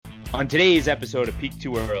On today's episode of Peak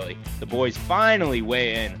Too Early, the boys finally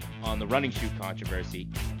weigh in on the running shoe controversy.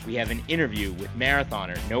 We have an interview with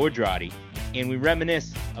marathoner Noah Droddy, and we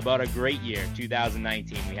reminisce about a great year,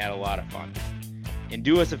 2019. We had a lot of fun. And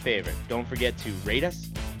do us a favor, don't forget to rate us,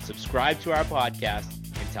 subscribe to our podcast,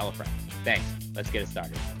 and tell a friend. Thanks. Let's get it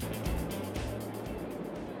started.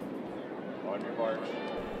 On your march.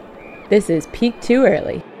 This is Peak Too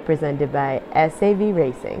Early, presented by SAV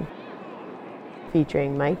Racing,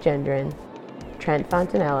 featuring Mike Gendron, Trent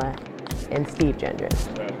Fontanella, and Steve Gendron.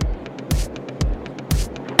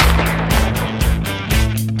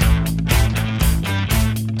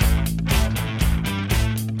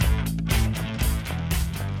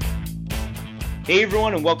 Hey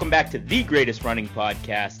everyone, and welcome back to the greatest running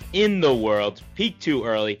podcast in the world, Peak Too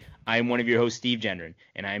Early. I am one of your hosts, Steve Gendron,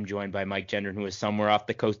 and I am joined by Mike Gendron, who is somewhere off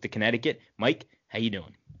the coast of Connecticut. Mike, how you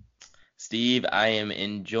doing? Steve, I am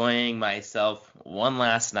enjoying myself one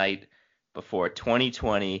last night before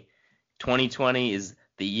 2020. 2020 is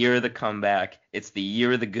the year of the comeback. It's the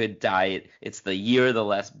year of the good diet. It's the year of the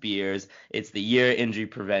less beers. It's the year of injury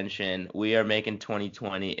prevention. We are making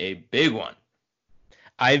 2020 a big one.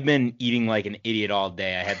 I've been eating like an idiot all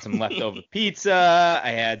day. I had some leftover pizza.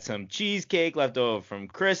 I had some cheesecake left over from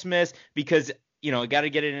Christmas because, you know, I got to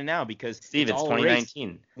get it in now because Steve, it's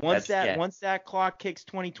 2019. Once that clock kicks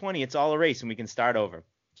 2020, it's all a race and we can start over.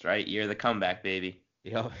 That's right. Year of the comeback, baby.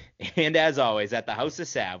 You know, and as always, at the House of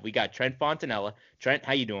Sav, we got Trent Fontanella. Trent,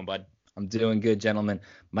 how you doing, bud? I'm doing good, gentlemen.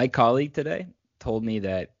 My colleague today told me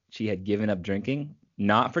that she had given up drinking,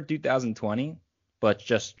 not for 2020, but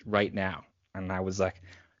just right now. And I was like,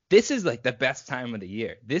 this is like the best time of the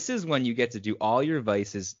year. This is when you get to do all your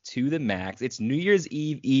vices to the max. It's New Year's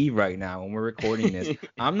Eve right now when we're recording this.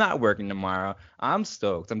 I'm not working tomorrow. I'm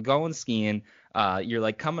stoked. I'm going skiing. You're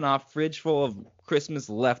like coming off fridge full of Christmas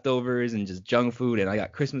leftovers and just junk food. And I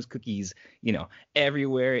got Christmas cookies, you know,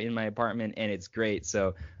 everywhere in my apartment. And it's great.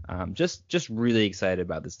 So just really excited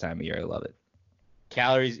about this time of year. I love it.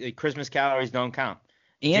 Christmas calories don't count.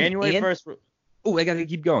 And January 1st. Oh, I got to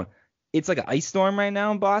keep going. It's like an ice storm right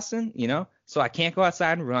now in Boston, you know, so I can't go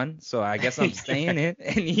outside and run. So I guess I'm staying in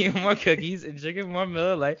and eating more cookies and drinking more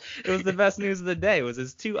Miller Lite. It was the best news of the day. It was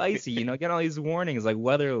it's too icy, you know, getting all these warnings like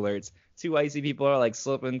weather alerts. Too icy, people are like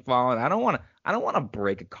slipping, falling. I don't want to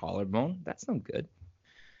break a collarbone. That's no good.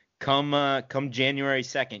 Come January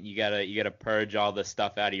 2nd, you gotta purge all the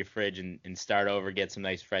stuff out of your fridge and start over, get some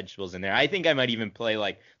nice vegetables in there. I think I might even play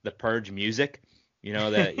like the purge music,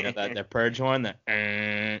 the purge horn,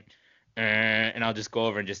 and I'll just go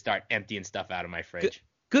over and just start emptying stuff out of my fridge.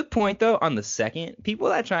 Good point, though, on the second. People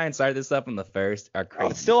that try and start this stuff on the first are crazy. Oh,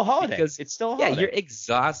 it's still a holiday. It's still a holiday. Yeah, you're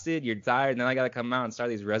exhausted, you're tired, and then I got to come out and start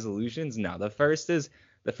these resolutions. No, the first is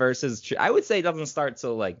I would say it doesn't start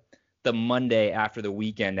till like the Monday after the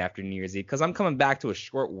weekend after New Year's Eve because I'm coming back to a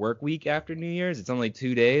short work week after New Year's. It's only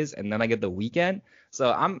 2 days, and then I get the weekend.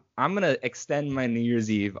 So I'm gonna extend my New Year's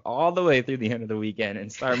Eve all the way through the end of the weekend and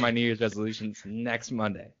start my New Year's resolutions next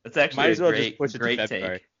Monday. That's actually a great take. Push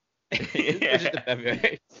it to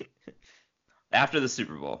February. After the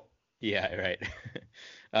Super Bowl. Yeah, right.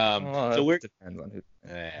 Depends on who.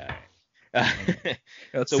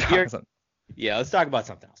 Let's talk about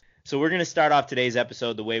something else. So we're going to start off today's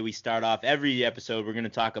episode the way we start off every episode. We're going to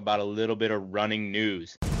talk about a little bit of running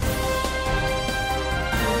news.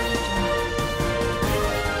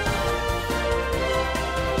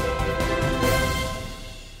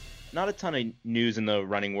 Not a ton of news in the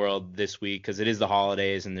running world this week because it is the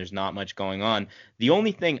holidays and there's not much going on. The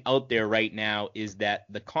only thing out there right now is that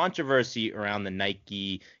the controversy around the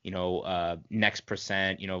Nike, Next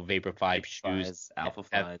Percent, Vaporfly shoes, Alpha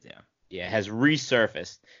Flies, has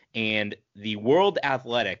resurfaced, and the World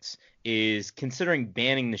Athletics is considering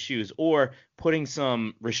banning the shoes or putting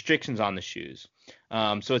some restrictions on the shoes.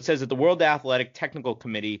 So it says that the World Athletic Technical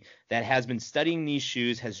Committee that has been studying these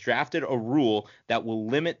shoes has drafted a rule that will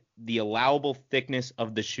limit the allowable thickness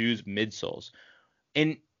of the shoes' midsoles.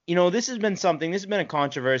 And, this has been a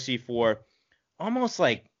controversy for almost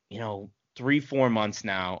 3-4 months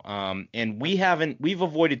now. And we've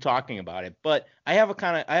avoided talking about it, but I have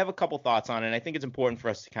a couple thoughts on it. And I think it's important for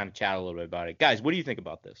us to kind of chat a little bit about it. Guys, what do you think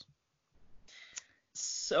about this?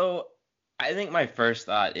 So I think my first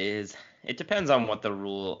thought is it depends on what the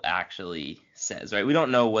rule actually says, right? We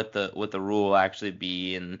don't know what the rule will actually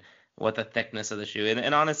be and what the thickness of the shoe.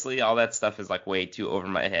 And honestly, all that stuff is like way too over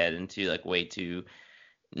my head and too way too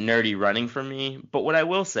nerdy running for me. But what I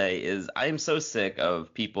will say is I am so sick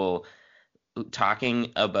of people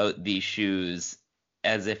talking about these shoes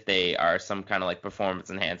as if they are some kind of performance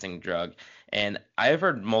enhancing drug. And I have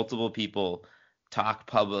heard multiple people talk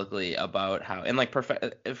publicly about how, and like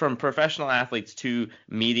from professional athletes to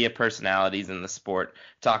media personalities in the sport,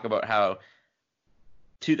 talk about how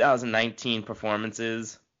 2019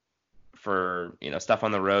 performances for, stuff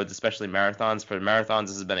on the roads, especially marathons. For marathons,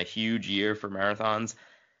 this has been a huge year for marathons,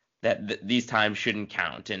 that these times shouldn't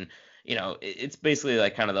count. And, it's basically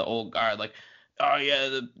like kind of the old guard, like, oh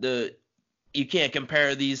yeah, the you can't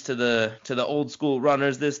compare these to the old school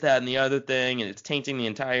runners, this, that, and the other thing, and it's tainting the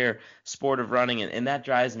entire sport of running, and that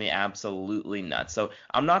drives me absolutely nuts. So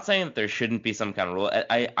I'm not saying that there shouldn't be some kind of rule.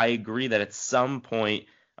 I agree that at some point,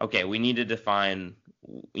 okay, we need to define,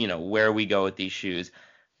 where we go with these shoes,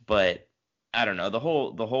 but I don't know, the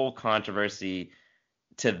whole controversy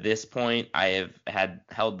to this point, I have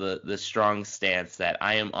held the strong stance that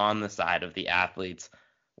I am on the side of the athletes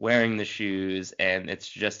wearing the shoes, and it's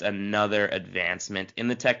just another advancement in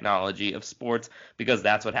the technology of sports, because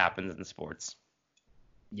that's what happens in sports.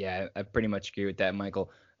 Yeah, I pretty much agree with that,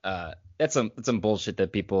 Michael. That's some bullshit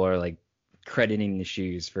that people are like crediting the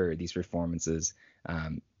shoes for these performances.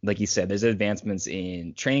 Like you said, there's advancements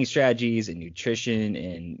in training strategies and nutrition,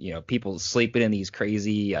 and people sleeping in these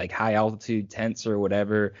crazy like high altitude tents or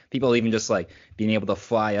whatever. People even just like being able to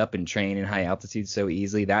fly up and train in high altitude so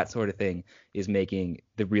easily. That sort of thing is making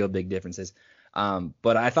the real big differences.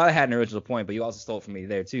 But I thought I had an original point, but you also stole it from me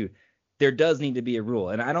there too. There does need to be a rule,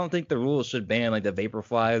 and I don't think the rules should ban like the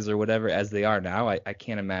Vaporflies or whatever as they are now. I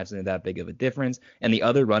can't imagine that big of a difference. And the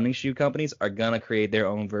other running shoe companies are gonna create their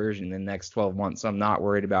own version in the next 12 months. So I'm not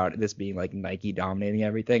worried about this being like Nike dominating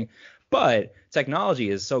everything. But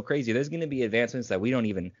technology is so crazy. There's gonna be advancements that we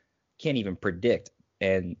can't even predict.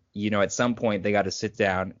 And at some point they got to sit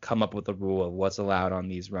down, come up with a rule of what's allowed on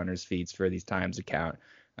these runners' feet for these times to count.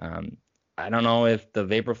 I don't know if the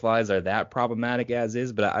Vaporflies are that problematic as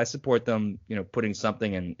is, but I support them, putting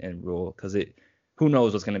something in rule, because who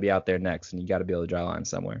knows what's going to be out there next, and you got to be able to draw a line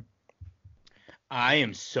somewhere. I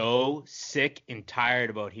am so sick and tired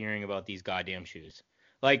about hearing about these goddamn shoes.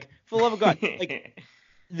 Like, for the love of God, like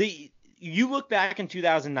you look back in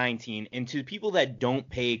 2019, and to people that don't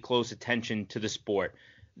pay close attention to the sport,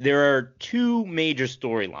 there are two major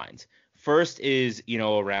storylines. First is,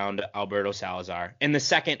 around Alberto Salazar, and the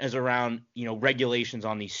second is around, regulations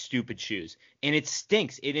on these stupid shoes. And it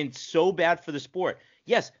stinks. It's so bad for the sport.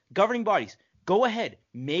 Yes, governing bodies, go ahead,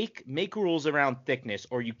 make rules around thickness,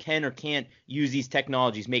 or you can or can't use these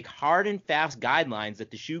technologies. Make hard and fast guidelines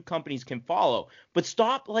that the shoe companies can follow. But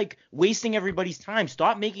stop wasting everybody's time.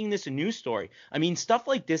 Stop making this a news story. I mean, stuff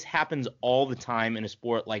like this happens all the time in a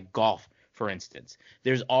sport like golf. For instance,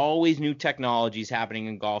 there's always new technologies happening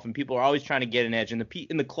in golf, and people are always trying to get an edge. And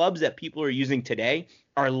the clubs that people are using today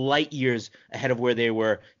are light years ahead of where they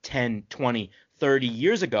were 10, 20, 30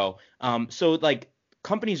 years ago. So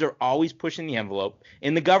companies are always pushing the envelope,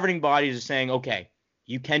 and the governing bodies are saying, okay,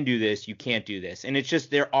 you can do this, you can't do this. And it's just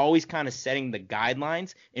they're always kind of setting the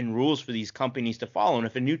guidelines and rules for these companies to follow. And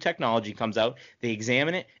if a new technology comes out, they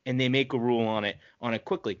examine it and they make a rule on it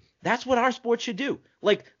quickly. That's what our sport should do.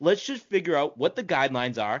 Let's just figure out what the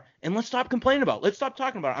guidelines are, and let's stop complaining about it. Let's stop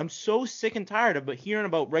talking about it. I'm so sick and tired of hearing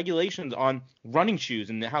about regulations on running shoes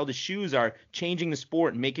and how the shoes are changing the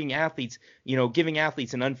sport and making athletes, giving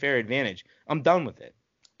athletes an unfair advantage. I'm done with it.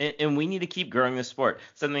 And we need to keep growing the sport.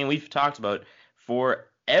 Something we've talked about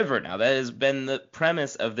forever now. That has been the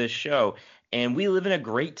premise of this show. And we live in a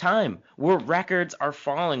great time where records are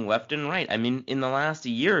falling left and right. I mean, in the last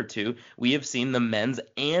year or two, we have seen the men's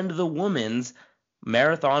and the women's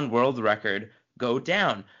marathon world record go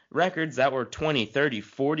down. Records that were 20, 30,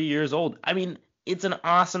 40 years old. I mean, it's an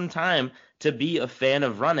awesome time to be a fan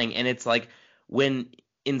of running. And it's like when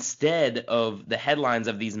instead of the headlines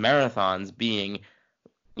of these marathons being,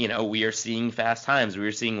 we are seeing fast times, we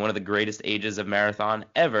are seeing one of the greatest ages of marathon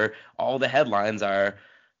ever, all the headlines are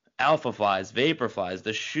Alpha Flies, Vaporflies,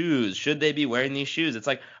 the shoes, should they be wearing these shoes? It's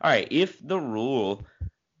like, all right, if the rule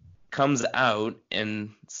comes out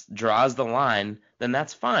and draws the line, then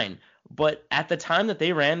that's fine. But at the time that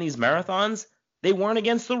they ran these marathons, they weren't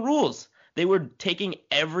against the rules. They were taking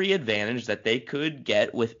every advantage that they could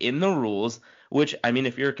get within the rules, which, I mean,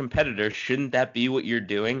 if you're a competitor, shouldn't that be what you're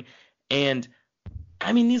doing? And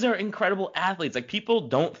I mean, these are incredible athletes. People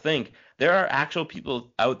don't think, there are actual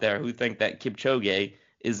people out there who think that Kipchoge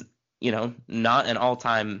is, not an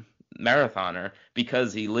all-time marathoner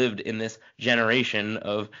because he lived in this generation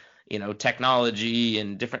of, technology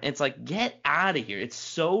and different. It's like, get out of here. It's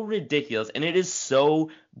so ridiculous, and it is so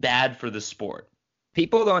bad for the sport.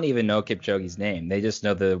 People don't even know Kipchoge's name. They just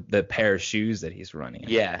know the pair of shoes that he's running in.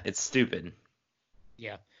 Yeah, it's stupid.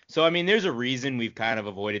 Yeah. So, I mean, there's a reason we've kind of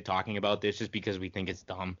avoided talking about this just because we think it's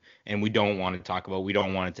dumb and we don't want to talk about, we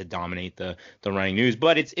don't want it to dominate the running news.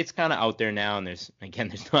 But it's kind of out there now, and there's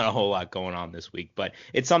not a whole lot going on this week. But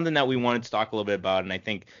it's something that we wanted to talk a little bit about, and I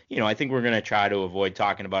think we're going to try to avoid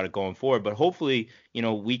talking about it going forward. But hopefully,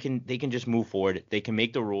 they can just move forward. They can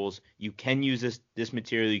make the rules. You can use this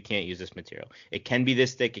material, you can't use this material. It can be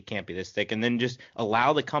this thick, it can't be this thick, and then just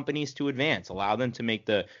allow the companies to advance, allow them to make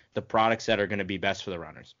the products that are going to be best for the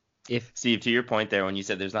runners. If Steve, to your point there, when you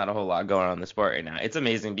said there's not a whole lot going on in the sport right now, it's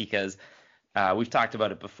amazing because we've talked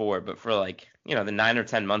about it before, but for the 9 or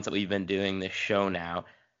 10 months that we've been doing this show now,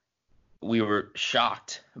 we were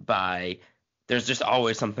shocked by there's just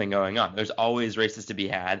always something going on. There's always races to be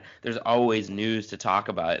had. There's always news to talk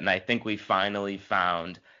about. And I think we finally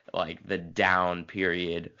found the down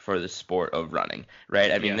period for the sport of running,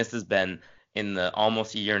 right? I mean, This has been in the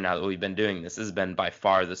almost a year now that we've been doing this. This has been by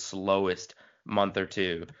far the slowest month or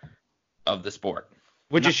two of the sport,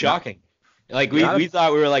 which is shocking. We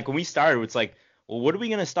thought, we were when we started, it's well, what are we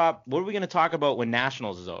going to talk about when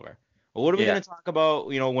nationals is over? Well, what are we going to talk about,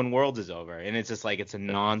 when worlds is over? And it's just it's a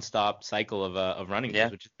nonstop cycle of running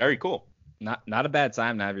days, which is very cool. Not a bad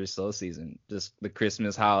time to have your slow season, just the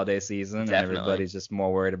Christmas holiday season. Definitely. And everybody's just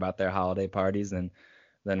more worried about their holiday parties than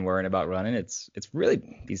worrying about running. It's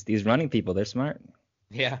really these running people, they're smart.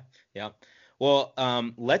 Yeah. Well,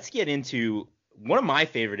 let's get into one of my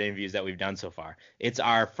favorite interviews that we've done so far. It's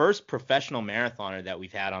our first professional marathoner that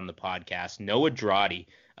we've had on the podcast, Noah Droddy,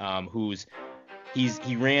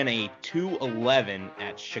 he ran a 2:11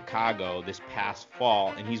 at Chicago this past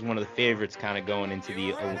fall, and he's one of the favorites kind of going into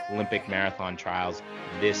the Olympic marathon trials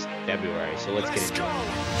this February. So let's get into it.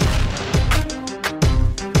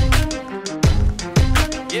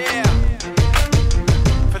 Yeah.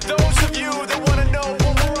 For those of you that want to know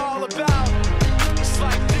what we're all about, it's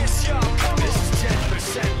like this, y'all. This is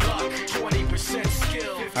 10% luck, 20%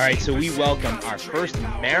 skill. All right, so we welcome our first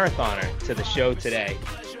marathoner to the show today.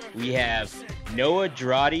 We have Noah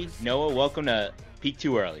Droddy. Noah, welcome to Peak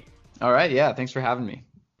Too Early. All right, yeah, thanks for having me.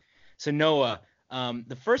 So Noah,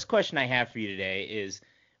 the first question I have for you today is,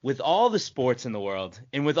 with all the sports in the world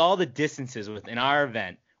and with all the distances within our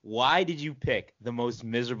event, why did you pick the most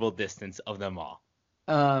miserable distance of them all?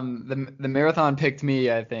 The marathon picked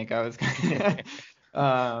me, I think. I was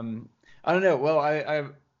I don't know. Well,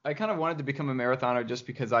 I kind of wanted to become a marathoner just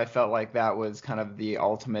because I felt like that was kind of the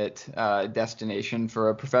ultimate destination for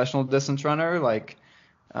a professional distance runner.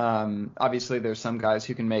 Obviously there's some guys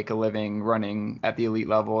who can make a living running at the elite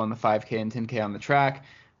level in the 5K and 10K on the track.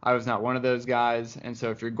 I was not one of those guys. And so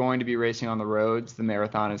if you're going to be racing on the roads, the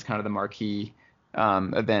marathon is kind of the marquee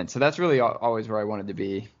event. So that's really always where I wanted to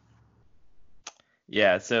be.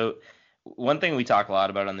 Yeah. So one thing we talk a lot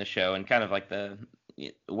about on the show, and kind of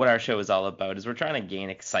what our show is all about, is we're trying to gain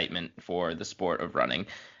excitement for the sport of running.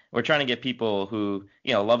 We're trying to get people who,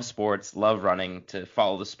 love sports, love running, to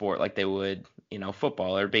follow the sport like they would,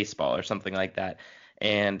 football or baseball or something like that.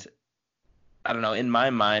 And I don't know, in my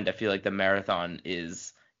mind, I feel like the marathon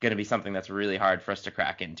is going to be something that's really hard for us to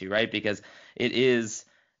crack into, right? Because it is,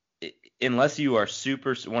 unless you are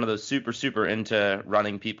one of those super into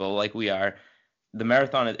running people like we are, the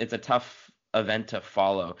marathon, it's a tough event to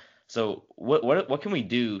follow. So what can we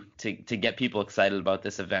do to get people excited about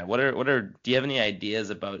this event? Do you have any ideas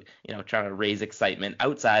about, trying to raise excitement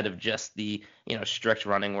outside of just the, strict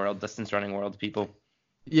running world, distance running world people?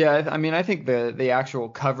 Yeah, I mean, I think the actual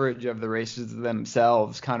coverage of the races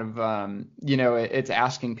themselves kind of, it's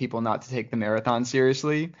asking people not to take the marathon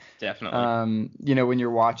seriously. Definitely. When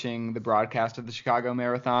you're watching the broadcast of the Chicago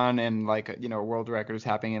Marathon and a world record is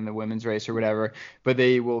happening in the women's race or whatever, but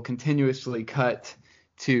they will continuously cut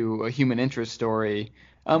to a human interest story,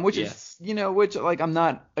 which is, I'm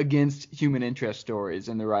not against human interest stories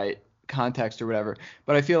in the right context or whatever,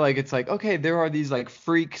 but I feel like it's okay, there are these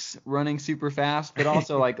freaks running super fast, but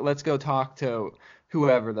also let's go talk to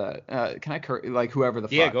whoever whoever the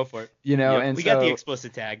fuck. Yeah, go for it. And we got the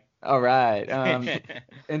explicit tag. All right.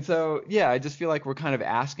 And so, yeah, I just feel like we're kind of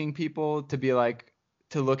asking people to be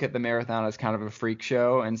to look at the marathon as kind of a freak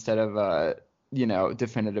show instead of a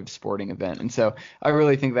definitive sporting event. And so I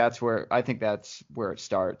really think that's where it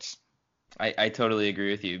starts. I totally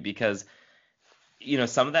agree with you, because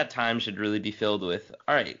some of that time should really be filled with,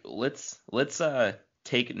 all right, let's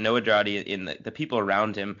take Noah Droddy and the people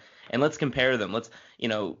around him, and let's compare them. Let's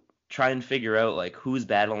try and figure out who's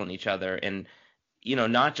battling each other, and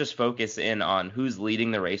not just focus in on who's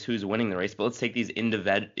leading the race, who's winning the race, but let's take these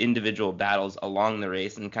individual battles along the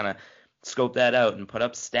race and kind of scope that out and put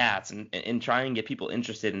up stats and try and get people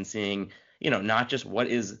interested in seeing, not just what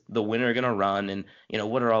is the winner going to run and,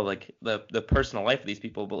 what are all like the personal life of these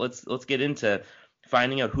people, but let's get into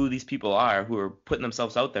finding out who these people are who are putting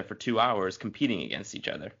themselves out there for 2 hours competing against each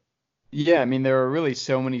other. Yeah, I mean, there are really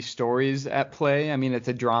so many stories at play. I mean, it's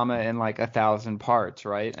a drama in like 1,000 parts,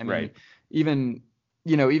 right? I mean, Right. even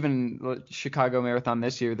Chicago Marathon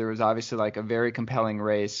this year, there was obviously like a very compelling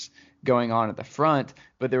race going on at the front,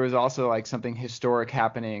 but there was also like something historic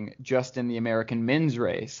happening just in the American men's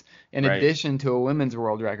race, in Right. addition to a women's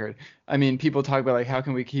world record. I mean, people talk about like how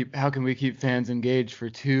can we keep fans engaged for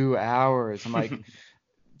 2 hours? I'm like,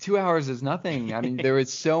 2 hours is nothing. I mean, there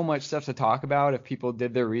was so much stuff to talk about if people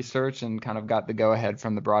did their research and kind of got the go ahead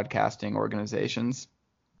from the broadcasting organizations.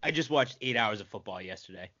 I just watched 8 hours of football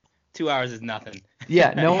yesterday. 2 hours is nothing.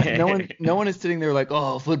 Yeah, no one is sitting there like,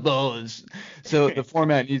 oh, football is so the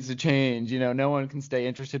format needs to change. No one can stay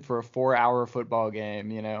interested for a 4-hour football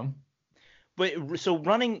game. But so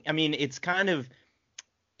running, I mean, it's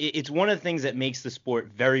one of the things that makes the sport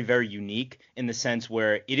very, very unique in the sense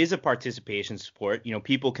where it is a participation sport.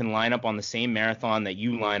 People can line up on the same marathon that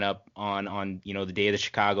you line up on the day of the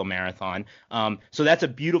Chicago Marathon. So that's a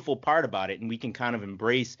beautiful part about it, and we can kind of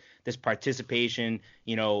embrace this participation.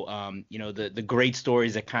 The great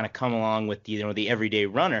stories that kind of come along with the everyday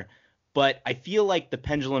runner. But I feel like the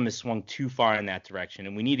pendulum has swung too far in that direction,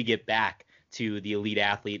 and we need to get back to the elite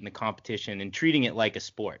athlete and the competition and treating it like a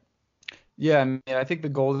sport. Yeah, I mean, I think the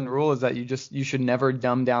golden rule is that you should never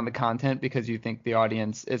dumb down the content because you think the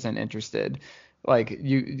audience isn't interested. Like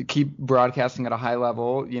you keep broadcasting at a high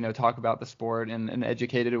level, talk about the sport in an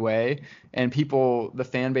educated way, and the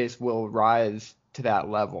fan base will rise to that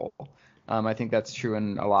level. I think that's true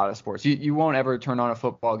in a lot of sports. You won't ever turn on a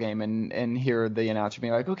football game and hear the announcer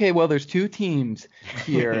being like, okay, well, there's 2 teams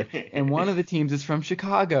here, and one of the teams is from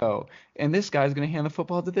Chicago, and this guy's going to hand the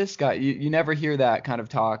football to this guy. You never hear that kind of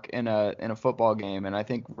talk in a football game, and I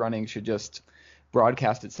think running should just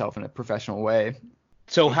broadcast itself in a professional way.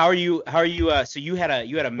 So how are you? So you had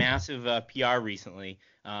a massive PR recently.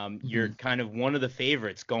 You're kind of one of the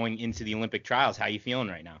favorites going into the Olympic trials. How are you feeling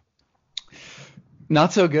right now?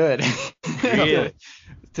 Not so good. Really?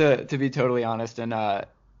 to be totally honest, and I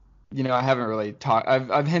haven't really talked.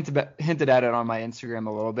 I've hinted at it on my Instagram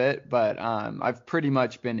a little bit, but I've pretty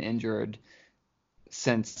much been injured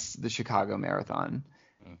since the Chicago Marathon.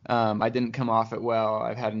 I didn't come off it well.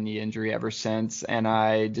 I've had a knee injury ever since, and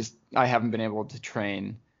I haven't been able to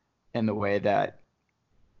train in the way that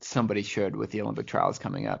somebody should with the Olympic trials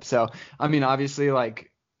coming up. So, I mean, obviously,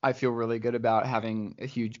 like, I feel really good about having a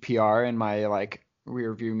huge PR in my like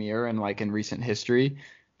rear view mirror and like in recent history.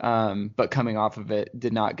 But coming off of it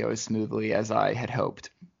did not go as smoothly as I had hoped.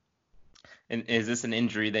 And is this an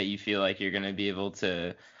injury that you feel like you're going to be able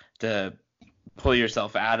to pull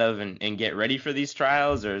yourself out of and get ready for these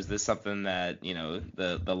trials, or is this something that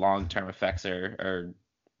the long-term effects are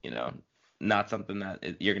not something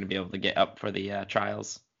that you're going to be able to get up for the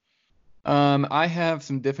trials? I have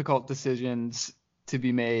some difficult decisions to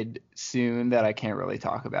be made soon that I can't really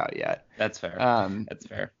talk about yet. That's fair. That's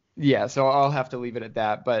fair. Yeah, so I'll have to leave it at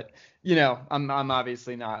that. But I'm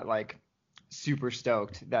obviously not like super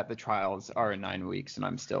stoked that the trials are in 9 weeks and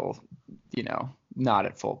I'm still not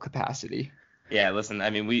at full capacity. Yeah, listen,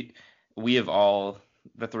 I mean, we have all,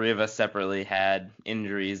 the 3 of us separately, had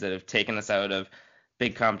injuries that have taken us out of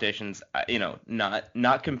big competitions.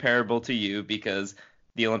 Not comparable to you, because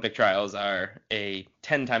the Olympic trials are a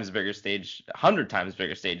 10 times bigger stage, 100 times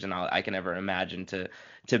bigger stage than I can ever imagine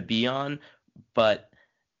to be on. But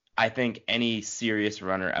I think any serious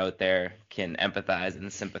runner out there can empathize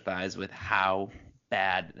and sympathize with how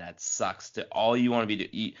bad that sucks. To all you want to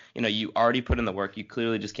be you already put in the work. You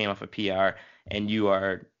clearly just came off a PR and you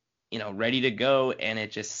are ready to go, and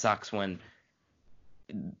it just sucks when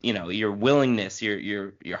your willingness,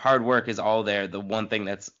 your hard work is all there. The one thing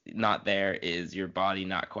that's not there is your body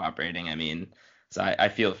not cooperating. I mean, so I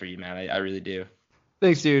feel for you, man. I really do.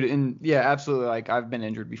 Thanks, dude. And yeah, absolutely. Like, I've been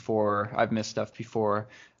injured before. I've missed stuff before.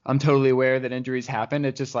 I'm totally aware that injuries happen.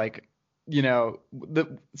 It's just like, so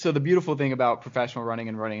the beautiful thing about professional running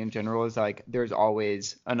and running in general is like there's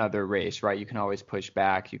always another race, right? You can always push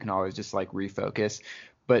back. You can always just like refocus.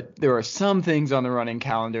 But there are some things on the running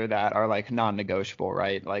calendar that are like non-negotiable,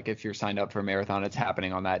 right? Like if you're signed up for a marathon, it's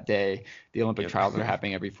happening on that day. The Olympic trials are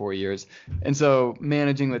happening every 4 years. And so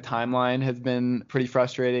managing the timeline has been pretty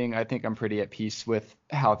frustrating. I think I'm pretty at peace with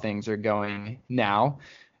how things are going now.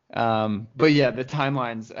 But yeah, the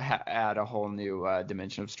timelines add a whole new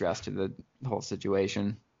dimension of stress to the whole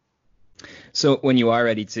situation. So when you are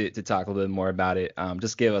ready to talk a little bit more about it,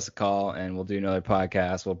 just give us a call and we'll do another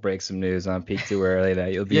podcast. We'll break some news on Peak Too Early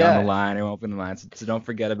that you'll be on the line and open the line. So don't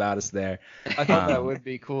forget about us there. I thought that would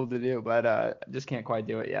be cool to do, but just can't quite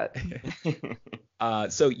do it yet.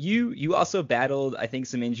 So you also battled, I think,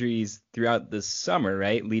 some injuries throughout the summer,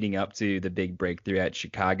 right? Leading up to the big breakthrough at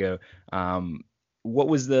Chicago. What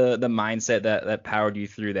was the mindset that powered you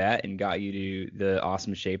through that and got you to the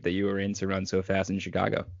awesome shape that you were in to run so fast in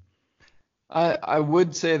Chicago? I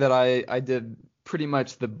would say that I did pretty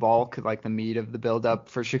much the bulk, like the meat of the build-up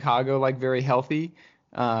for Chicago, like very healthy.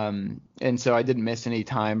 And so I didn't miss any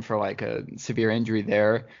time for like a severe injury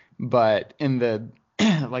there. But in the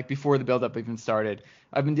like before the build-up even started,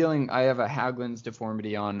 I have a Haglund's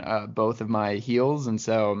deformity on both of my heels. And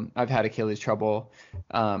so I've had Achilles trouble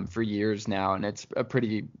for years now. And it's a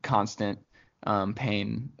pretty constant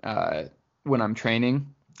pain when I'm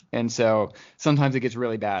training. And so sometimes it gets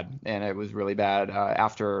really bad, and it was really bad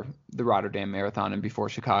after the Rotterdam Marathon and before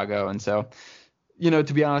Chicago. And so, to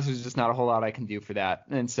be honest, there's just not a whole lot I can do for that.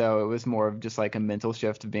 And so it was more of just like a mental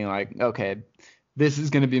shift of being like, okay, this is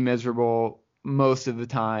going to be miserable most of the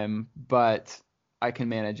time, but I can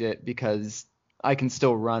manage it because I can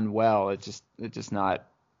still run well. It's just not,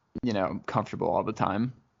 comfortable all the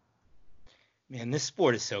time. Man, this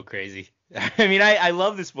sport is so crazy. I mean, I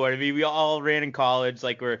love the sport. I mean, we all ran in college,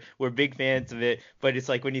 like we're big fans of it. But it's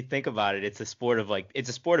like when you think about it, it's a sport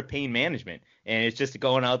of pain management, and it's just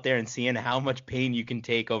going out there and seeing how much pain you can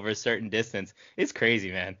take over a certain distance. It's crazy,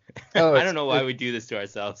 man. Oh, I don't know why we do this to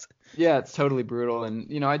ourselves. Yeah, it's totally brutal.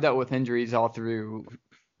 And I dealt with injuries all through,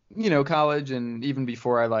 college and even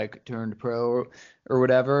before I like turned pro or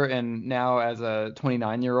whatever. And now as a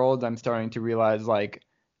 29-year-old, I'm starting to realize like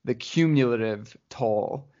the cumulative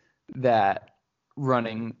toll that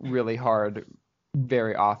running really hard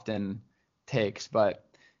very often takes, but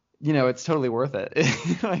it's totally worth it.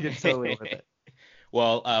 Like it's totally worth it.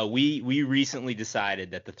 Well, we recently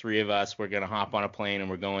decided that the three of us were gonna hop on a plane and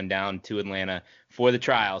we're going down to Atlanta for the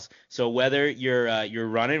trials. So whether you're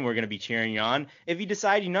running, we're gonna be cheering you on. If you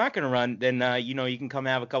decide you're not gonna run, then you can come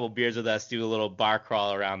have a couple beers with us, do a little bar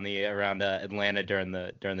crawl around Atlanta during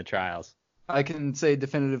the trials. I can say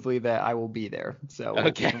definitively that I will be there, so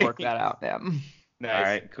we can work that out. Yeah. Nice. All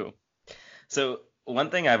right, cool. So one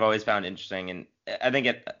thing I've always found interesting, and I think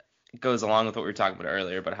it goes along with what we were talking about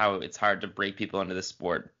earlier, but how it's hard to break people into the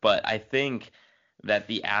sport. But I think that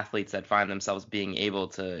the athletes that find themselves being able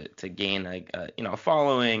to gain a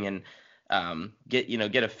following and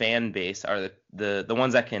get a fan base are the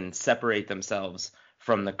ones that can separate themselves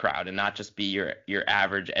from the crowd and not just be your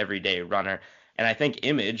average everyday runner. And I think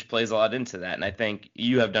image plays a lot into that. And I think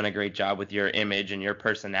you have done a great job with your image and your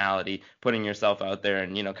personality, putting yourself out there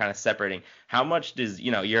and, kind of separating. How much does,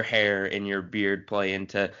 your hair and your beard play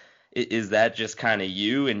into, is that just kind of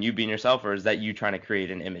you and you being yourself, or is that you trying to create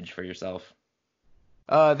an image for yourself?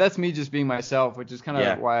 That's me just being myself, which is kind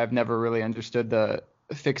of why I've never really understood the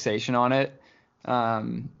fixation on it.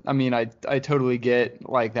 I mean, I totally get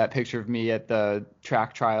like that picture of me at the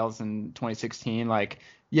track trials in 2016, like,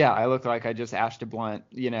 yeah, I look like I just ashed a blunt,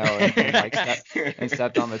 and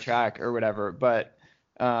stepped on the track or whatever. But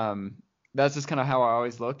that's just kind of how I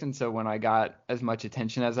always looked. And so when I got as much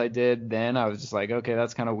attention as I did then, I was just like, okay,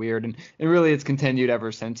 that's kind of weird. And really it's continued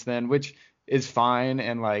ever since then, which is fine.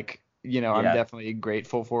 And like, I'm definitely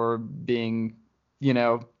grateful for being,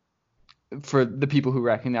 for the people who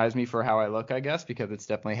recognize me for how I look, I guess, because it's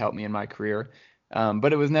definitely helped me in my career.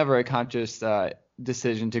 But it was never a conscious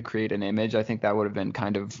decision to create an image. I think that would have been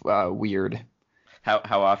kind of weird.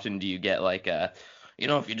 How often do you get like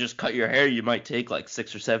if you just cut your hair, you might take like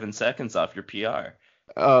 6 or 7 seconds off your PR?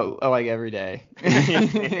 Oh, like every day.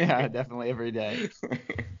 Yeah, definitely every day.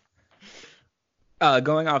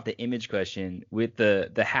 Going off the image question with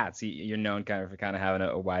the hats, you're known for having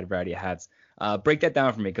a wide variety of hats. Break that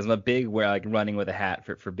down for me, because I'm a big running with a hat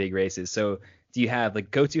for big races. So do you have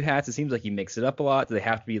like go-to hats? It seems like you mix it up a lot. Do they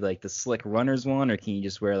have to be like the slick runner's one, or can you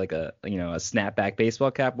just wear like a snapback baseball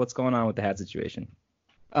cap? What's going on with the hat situation?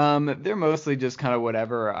 They're mostly just kind of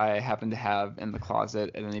whatever I happen to have in the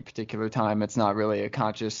closet at any particular time. It's not really a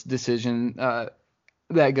conscious decision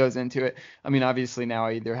that goes into it. I mean, obviously now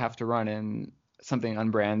I either have to run in something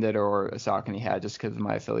unbranded or a Saucony hat just because of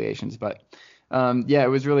my affiliations, but it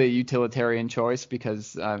was really a utilitarian choice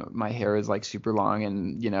because my hair is like super long,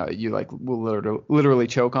 and you like will literally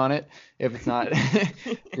choke on it if it's not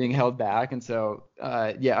being held back. And so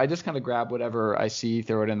I just kind of grab whatever I see,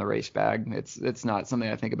 throw it in the race bag. It's not something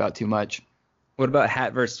I think about too much. What about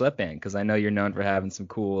hat versus sweatband? Because I know you're known for having some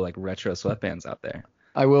cool like retro sweatbands out there.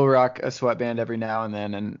 I will rock a sweatband every now and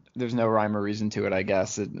then, and there's no rhyme or reason to it, I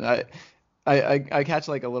guess. I catch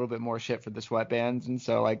like a little bit more shit for the sweatbands, and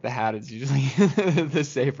so like the hat is usually the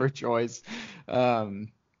safer choice.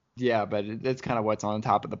 Yeah, but it's kind of what's on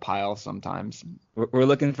top of the pile sometimes. We're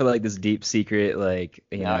looking for like this deep secret, like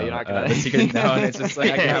No, you're not gonna. the secret. No, and it's just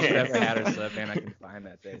like I can have whatever hat or sweatband I can find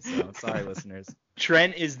that day. So sorry, listeners.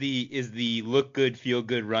 Trent is the look good, feel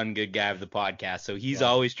good, run good guy of the podcast. So he's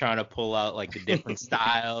always trying to pull out like the different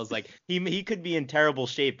styles. Like he could be in terrible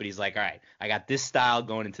shape, but he's like, all right, I got this style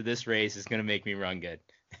going into this race. It's gonna make me run good.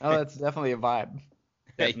 Oh, that's definitely a vibe.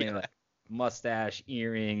 Definitely like mustache,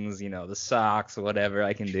 earrings, the socks, whatever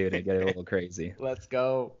I can do to get a little crazy. Let's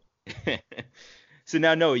go. So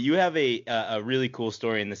now, Noah, you have a really cool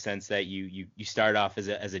story in the sense that you started off as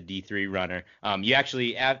a D3 runner. You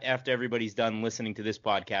actually, after everybody's done listening to this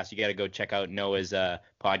podcast, you got to go check out Noah's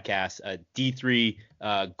podcast, D3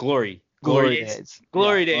 Glory Days.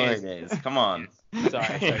 Glory Days. Come on.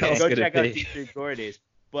 Sorry. Go check out D3 Glory Days.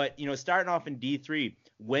 But, starting off in D3,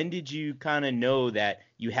 when did you kind of know that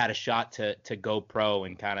you had a shot to go pro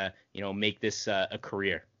and kind of, make this a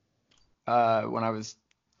career? When I was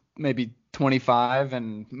maybe 25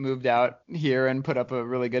 and moved out here and put up a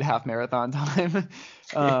really good half marathon time.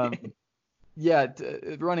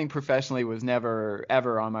 Running professionally was never,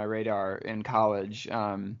 ever on my radar in college.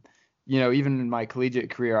 Even in my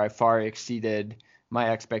collegiate career, I far exceeded my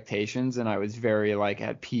expectations, and I was very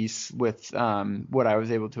at peace with what I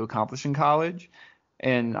was able to accomplish in college.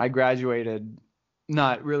 And I graduated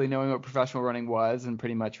not really knowing what professional running was and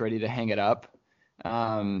pretty much ready to hang it up.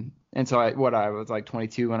 And so I was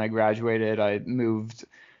 22 when I graduated. I moved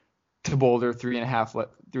to Boulder three and a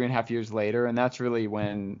half years later, and that's really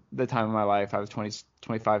when the time of my life. I was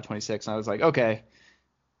 25, 26, and I was like, okay,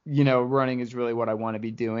 running is really what I want to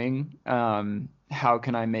be doing. How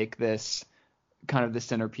can I make this kind of the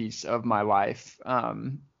centerpiece of my life?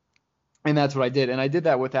 And that's what I did. And I did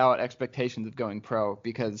that without expectations of going pro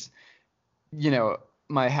because,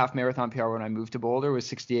 my half marathon PR when I moved to Boulder was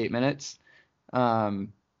 68 minutes.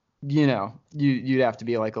 You'd have to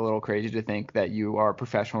be like a little crazy to think that you are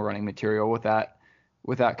professional running material with that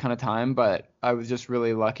kind of time. But I was just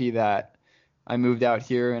really lucky that I moved out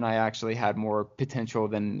here and I actually had more potential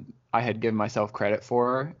than I had given myself credit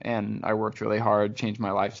for. And I worked really hard, changed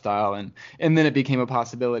my lifestyle, and then it became a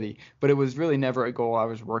possibility. But it was really never a goal I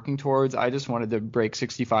was working towards. I just wanted to break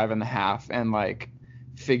 65 and a half and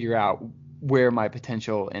figure out where my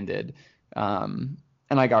potential ended. And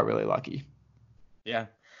I got really lucky. Yeah.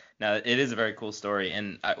 Now, it is a very cool story,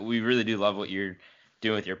 and we really do love what you're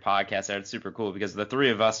doing with your podcast there. It's super cool because the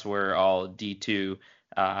three of us were all D2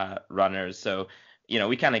 runners, so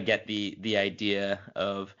we kind of get the idea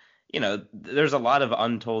of there's a lot of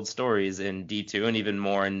untold stories in D2 and even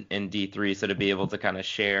more in D3. So to be able to kind of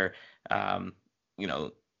share,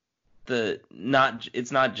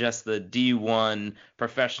 it's not just the D1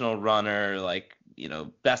 professional runner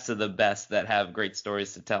best of the best that have great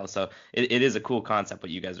stories to tell. So it is a cool concept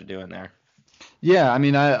what you guys are doing there. Yeah, I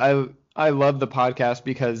mean, I love the podcast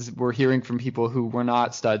because we're hearing from people who were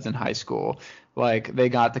not studs in high school. They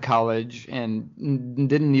got to college and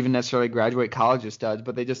didn't even necessarily graduate college as studs,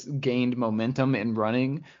 but they just gained momentum in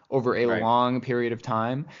running over a long period of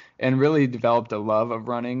time and really developed a love of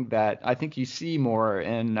running that I think you see more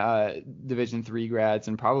in Division III grads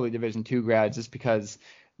and probably Division II grads just because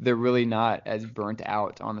they're really not as burnt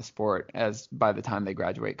out on the sport as by the time they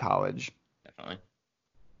graduate college. Definitely.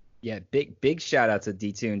 Yeah, big shout out to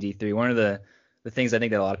D2 and D3. One of the things I think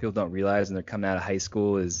that a lot of people don't realize when they're coming out of high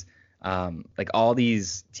school is all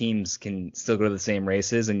these teams can still go to the same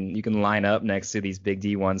races and you can line up next to these big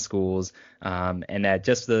D1 schools. And that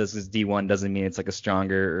just this is D1 doesn't mean it's a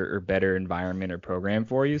stronger or better environment or program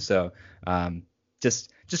for you. So just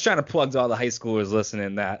trying to plug to all the high schoolers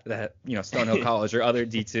listening that Stonehill College or other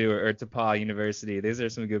D2 or DePaul University. These are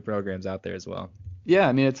some good programs out there as well. Yeah,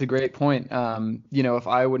 I mean, it's a great point. If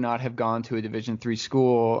I would not have gone to a Division III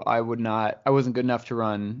school, I wasn't good enough to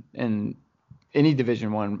run in any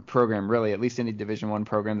Division I program, really, at least any Division I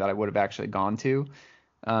program that I would have actually gone to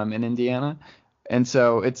in Indiana. And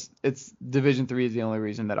so it's Division III is the only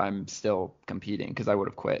reason that I'm still competing because I would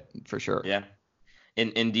have quit for sure. Yeah.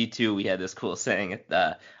 In D2, we had this cool saying,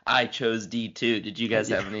 I chose D2. Did you guys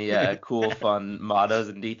have any cool, fun mottos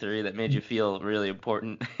in D3 that made you feel really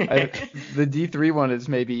important? The D3 one is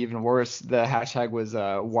maybe even worse. The hashtag was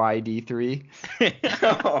YD3.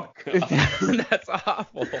 Oh, God. That's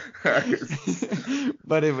awful.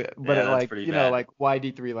 but it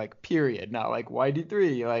YD3 period, not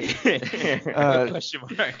YD3 question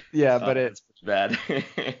mark. Yeah, but it's bad.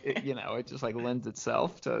 it just lends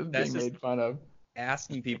itself to being made fun of.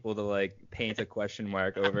 asking people to like paint a question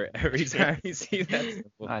mark over every time you see that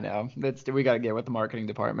symbol. I know. We got to get with the marketing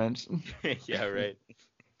department. Yeah, right.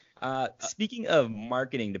 Speaking of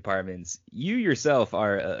marketing departments, you yourself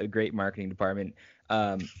are a great marketing department.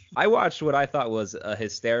 I watched what I thought was a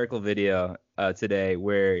hysterical video today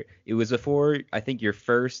where it was before, I think, your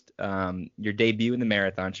debut in the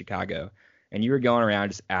marathon, Chicago, and you were going around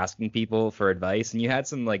just asking people for advice, and you had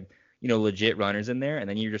some like, legit runners in there, and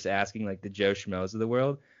then you're just asking like the Joe Schmoes of the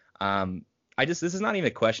world. This is not even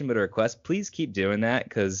a question, but a request. Please keep doing that,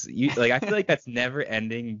 because I feel like that's never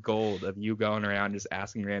ending gold of you going around just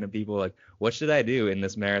asking random people like, what should I do in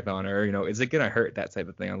this marathon, or is it gonna hurt, that type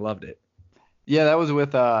of thing. I loved it. Yeah, that was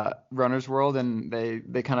with Runner's World, and they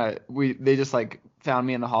just like found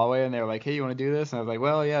me in the hallway, and they were like, hey, you want to do this? And I was like,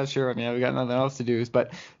 well, yeah, sure. I mean, we got nothing else to do.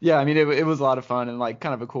 But yeah, I mean, it was a lot of fun and like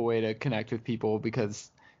kind of a cool way to connect with people,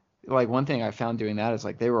 because like one thing I found doing that is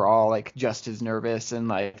like they were all like just as nervous and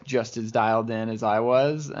like just as dialed in as I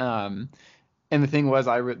was. And the thing was,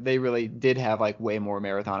 they really did have like way more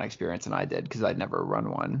marathon experience than I did, because I'd never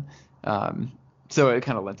run one. So it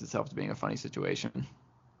kind of lends itself to being a funny situation.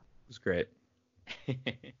 It was great.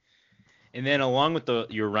 And then along with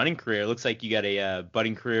your running career, it looks like you got a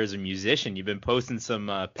budding career as a musician. You've been posting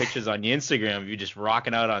some pictures on your Instagram of you just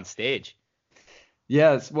rocking out on stage.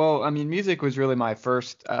 Yes, well, I mean, music was really my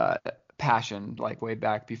first passion, like way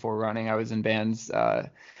back before running. I was in bands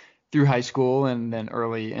through high school and then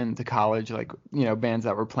early into college, like, bands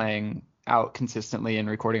that were playing out consistently and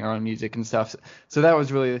recording our own music and stuff. So that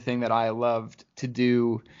was really the thing that I loved to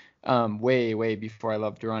do way before I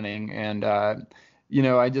loved running. And,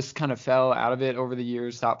 I just kind of fell out of it over the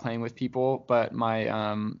years, stopped playing with people. But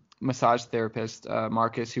my massage therapist,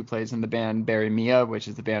 Marcus, who plays in the band Barry Mia, which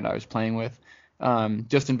is the band I was playing with,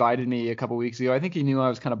 just invited me a couple weeks ago. I think he knew I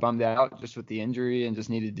was kind of bummed out just with the injury and just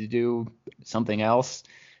needed to do something else.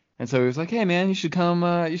 And so he was like, hey man, you should come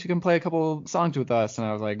play a couple songs with us. And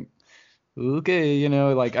I was like, okay,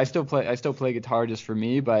 like I still play guitar just for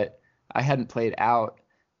me, but I hadn't played out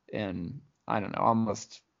in, I don't know,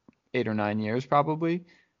 almost 8 or 9 years probably.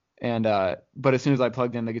 And but as soon as I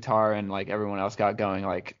plugged in the guitar and like everyone else got going,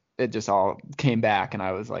 like it just all came back, and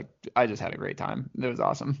I was like, I just had a great time. It was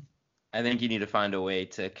awesome. I think you need to find a way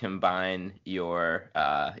to combine your,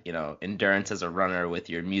 endurance as a runner with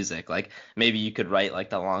your music. Like maybe you could write like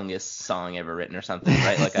the longest song ever written or something,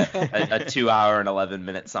 right? Like a 2 hour and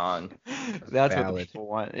 11-minute song. That's what the people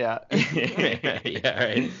want. Yeah. Yeah,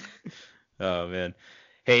 right. Oh man.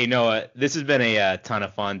 Hey Noah, this has been a ton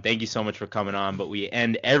of fun. Thank you so much for coming on. But we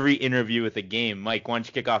end every interview with a game. Mike, why don't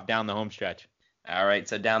you kick off down the home stretch? All right.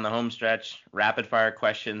 So down the home stretch, rapid fire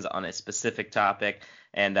questions on a specific topic.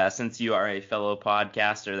 And since you are a fellow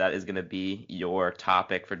podcaster, that is going to be your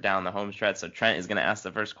topic for down the home stretch. So Trent is going to ask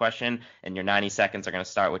the first question, and your 90 seconds are going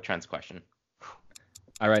to start with Trent's question.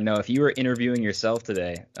 All right, Noah, if you were interviewing yourself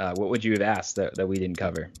today, what would you have asked that we didn't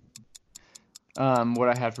cover? What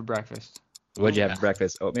I had for breakfast. What'd you have for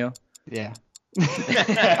breakfast? Oatmeal? Yeah.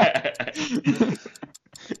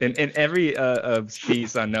 In every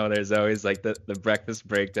piece on Noah, there's always like the breakfast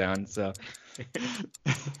breakdown. So.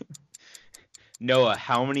 Noah,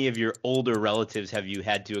 how many of your older relatives have you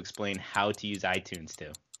had to explain how to use iTunes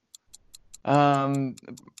to?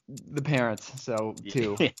 The parents, so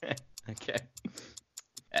 2. Okay.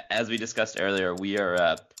 As we discussed earlier, we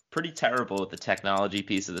are pretty terrible with the technology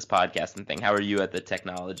piece of this podcasting thing. How are you at the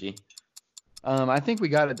technology? I think we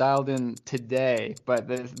got it dialed in today, but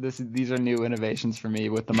these are new innovations for me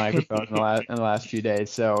with the microphone in the last few days.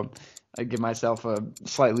 So I give myself a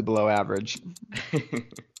slightly below average.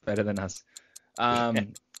 Better than us.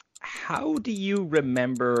 How do you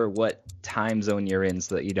remember what time zone you're in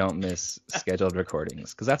so that you don't miss scheduled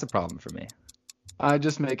recordings? Because that's a problem for me. I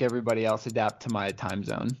just make everybody else adapt to my time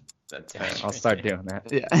zone. That's I'll start doing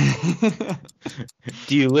that. Yeah.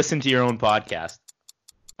 Do you listen to your own podcast?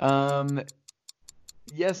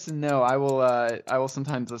 Yes and no. I will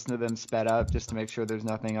sometimes listen to them sped up just to make sure there's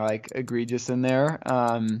nothing like egregious in there.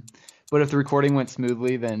 But if the recording went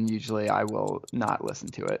smoothly, then usually I will not listen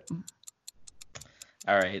to it.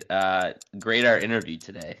 All right. Grade our interview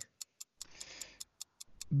today.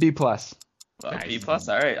 B+. Well, nice. B+. All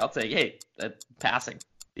right. I'll take. Hey, passing.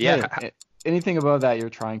 Yeah. Hey, anything above that, you're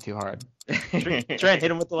trying too hard. Trent, hit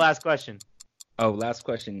him with the last question. Oh, last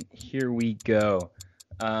question. Here we go.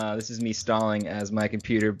 This is me stalling as my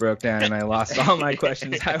computer broke down and I lost all my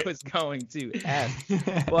questions I was going to ask.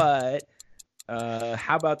 But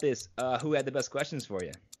how about this? Who had the best questions for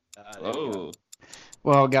you? Oh.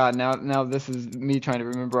 Well, God, now this is me trying to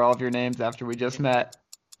remember all of your names after we just met.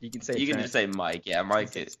 You can say You Trent. can just say Mike. Yeah,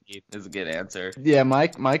 Mike is a good answer. Yeah,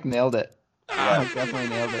 Mike nailed it. I definitely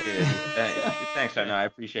nailed it. Dude, thanks, Sean. No, I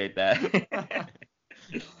appreciate that.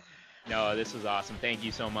 No, this was awesome. Thank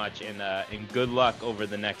you so much, and good luck over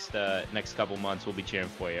the next couple months. We'll be cheering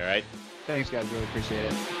for you. All right. Thanks, guys. Really appreciate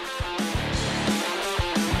it.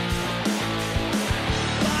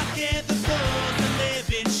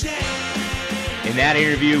 And that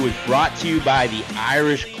interview was brought to you by the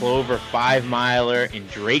Irish Clover 5-miler in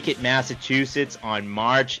Dracut, Massachusetts on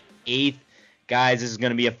March 8th. Guys, this is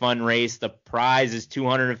going to be a fun race. The prize is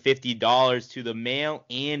 $250 to the male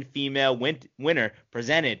and female winner,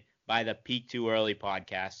 presented by the Peak Too Early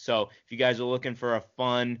podcast. So if you guys are looking for a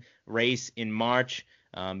fun race in March,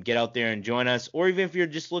 get out there and join us. Or even if you're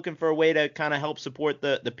just looking for a way to kind of help support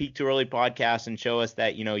the Peak Too Early podcast and show us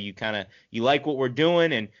that you like what we're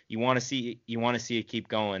doing and you want to see it keep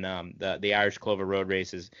going. The Irish Clover Road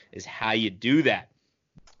Race is how you do that.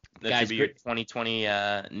 That should be your 2020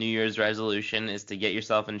 New Year's resolution, is to get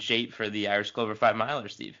yourself in shape for the Irish Clover 5-miler,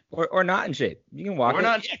 Steve. Or not in shape. You can walk. Or it.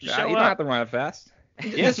 not. You Show don't up. have to run it fast.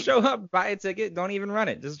 Just show up, buy a ticket, don't even run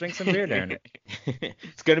it. Just drink some beer during it.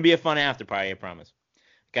 It's gonna be a fun after party, I promise.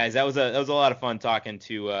 Guys, that was a lot of fun talking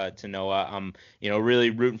to Noah. I'm really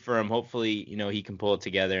rooting for him. Hopefully, he can pull it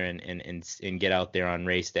together and get out there on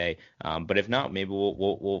race day. But if not, maybe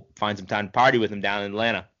we'll find some time to party with him down in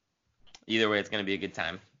Atlanta. Either way, it's gonna be a good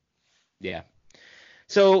time. Yeah.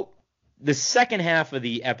 So the second half of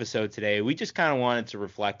the episode today, we just kind of wanted to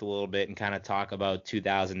reflect a little bit and kind of talk about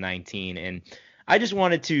 2019. And I just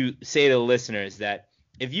wanted to say to the listeners that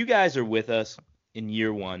if you guys are with us in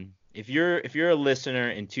year one, if you're a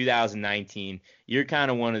listener in 2019, you're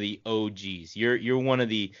kind of one of the OGs. You're one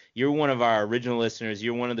of our original listeners.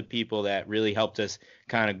 You're one of the people that really helped us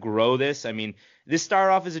kind of grow this. I mean, this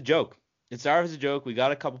started off as a joke. It started as a joke. We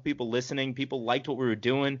got a couple people listening. People liked what we were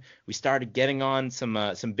doing. We started getting on some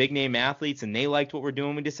big name athletes, and they liked what we're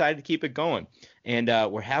doing. We decided to keep it going, and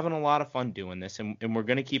we're having a lot of fun doing this, and we're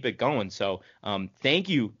going to keep it going. So thank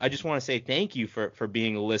you. I just want to say thank you for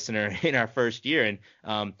being a listener in our first year,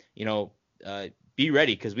 and be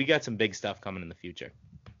ready because we got some big stuff coming in the future.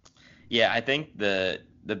 Yeah, I think the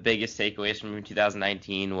biggest takeaways from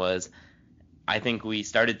 2019 was I think we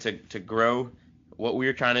started to grow what we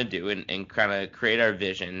were trying to do and kind of create our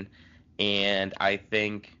vision, and I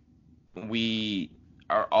think we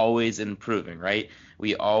are always improving, right?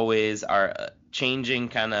 We always are changing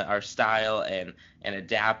kind of our style and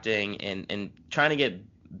adapting and trying to get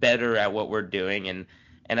better at what we're doing, and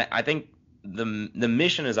I think the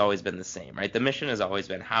mission has always been the same, right? The mission has always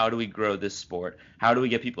been, how do we grow this sport? How do we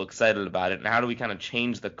get people excited about it? And how do we kind of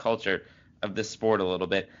change the culture of this sport a little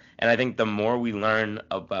bit? And I think the more we learn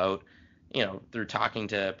about, through talking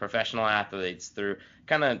to professional athletes, through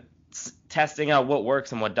kind of testing out what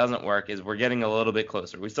works and what doesn't work, is we're getting a little bit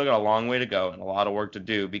closer. We still got a long way to go and a lot of work to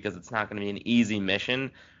do because it's not going to be an easy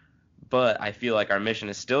mission, but I feel like our mission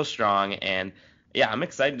is still strong. And yeah, I'm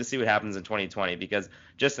excited to see what happens in 2020 because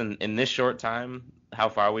just in this short time, how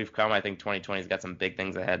far we've come, I think 2020's got some big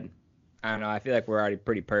things ahead. I don't know. I feel like we're already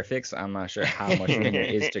pretty perfect, so I'm not sure how much room there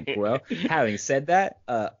is to grow. Having said that,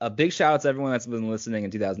 a big shout out to everyone that's been listening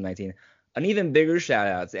in 2019. An even bigger shout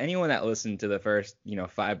out to anyone that listened to the first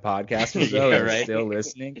 5 podcasts or so that are still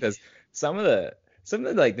listening, because some of the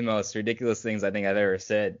like the most ridiculous things I think I've ever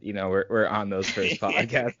said, were on those first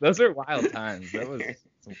podcasts. Those are wild times. That was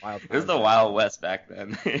some wild times. It was the Wild West back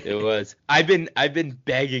then. It was. I've been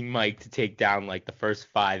begging Mike to take down like the first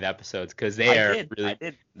 5 episodes because they really. I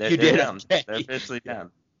did. You did. Down. Okay. They're officially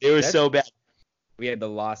down. It was so bad. We had the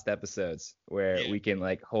lost episodes where we can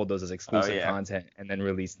like hold those as exclusive content and then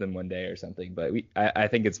release them one day or something. But I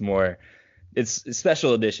think it's a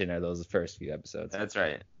special edition of those first few episodes. That's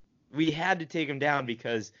right. We had to take them down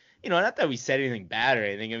because, not that we said anything bad or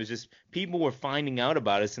anything. It was just people were finding out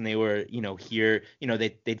about us and they were, here,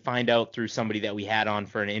 they'd find out through somebody that we had on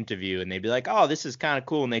for an interview and they'd be like, oh, this is kind of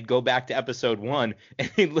cool. And they'd go back to episode 1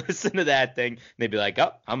 and they'd listen to that thing. And they'd be like,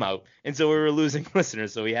 oh, I'm out. And so we were losing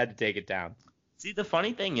listeners. So we had to take it down. See, the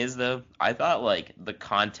funny thing is, though, I thought, like, the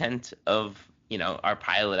content of, our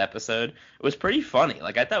pilot episode was pretty funny.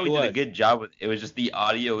 Like, I thought we did a good job with it. It was just the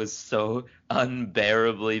audio was so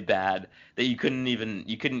unbearably bad that you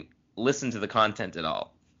couldn't listen to the content at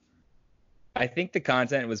all. I think the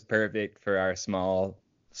content was perfect for our small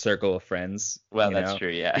circle of friends. Well, that's true,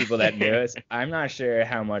 yeah. People that knew us. I'm not sure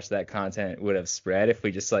how much that content would have spread if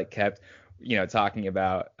we just, like, kept talking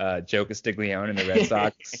about Joe Castiglione and the Red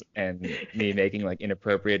Sox and me making like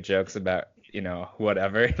inappropriate jokes about,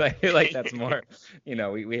 whatever. like that's more,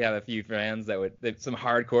 we have a few fans some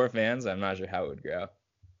hardcore fans. I'm not sure how it would grow.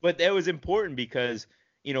 But that was important because,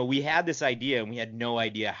 we had this idea and we had no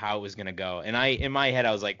idea how it was gonna go. And in my head,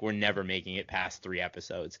 I was like, we're never making it past 3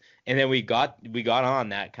 episodes. And then we got on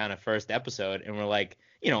that kind of first episode, and we're like,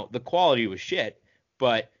 the quality was shit,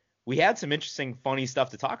 but we had some interesting, funny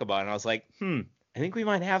stuff to talk about. And I was like, I think we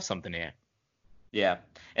might have something here. Yeah,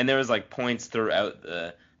 and there was like points throughout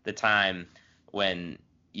the time when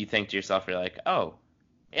you think to yourself, you're like, oh,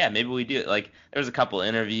 yeah, maybe we do it. Like, there was a couple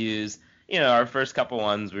interviews. Our first couple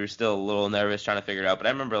ones, we were still a little nervous trying to figure it out. But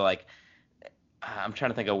I remember, like, I'm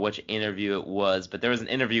trying to think of which interview it was, but there was an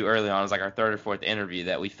interview early on. It was like our third or fourth interview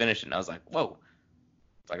that we finished, and I was like, whoa.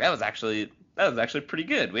 It's like, that was actually pretty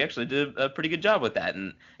good. We actually did a pretty good job with that.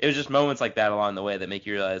 And it was just moments like that along the way that make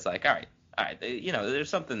you realize, like, all right, there's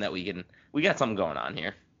something that we got something going on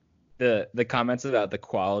here. The comments about the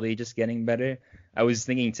quality just getting better. I was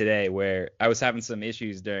thinking today where I was having some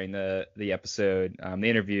issues during the episode, the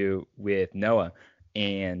interview with Noah,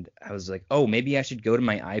 and I was like, oh, maybe I should go to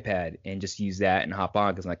my iPad and just use that and hop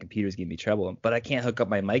on because my computer's giving me trouble. But I can't hook up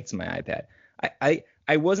my mic to my iPad.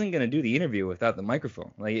 I wasn't going to do the interview without the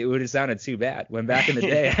microphone. Like, it would have sounded too bad. When back in the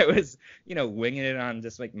day, I was, winging it on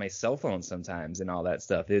just like my cell phone sometimes and all that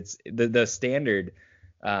stuff. It's the standard.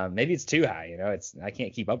 Maybe it's too high, I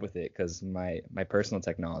can't keep up with it because my personal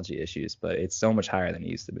technology issues, but it's so much higher than it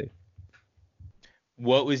used to be.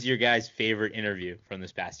 What was your guys' favorite interview from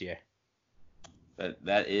this past year?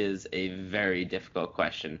 That is a very difficult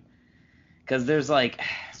question because there's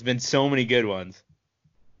been so many good ones.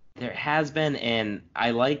 There has been, and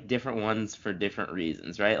I like different ones for different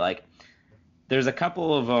reasons, right? Like, there's a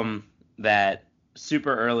couple of them that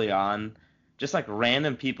super early on, just like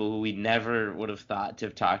random people who we never would have thought to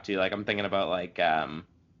have talked to. Like, I'm thinking about like the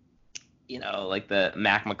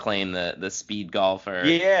Mac McClain, the speed golfer.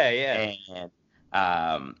 Yeah.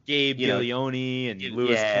 And Gabe Giglione and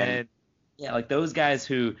Lewis Kent. Yeah, like those guys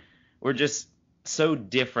who were just so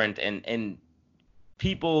different and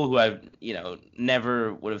people who I've,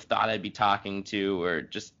 never would have thought I'd be talking to, or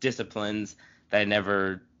just disciplines that I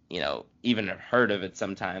never, even have heard of it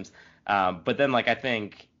sometimes. But then, like, I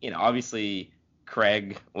think, obviously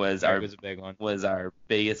Craig was a big one. Was our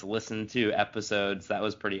biggest listened to episodes. That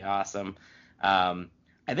was pretty awesome. I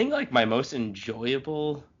think, like, my most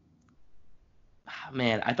enjoyable,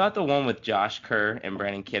 I thought the one with Josh Kerr and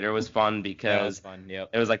Brandon Kidder was fun because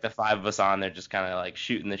it was like the 5 of us on there just kind of like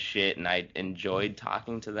shooting the shit, and I enjoyed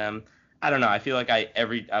talking to them. I don't know. I feel like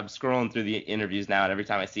I'm scrolling through the interviews now, and every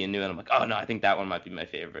time I see a new one, I'm like, oh no, I think that one might be my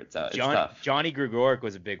favorite. So it's tough. Johnny Gregoric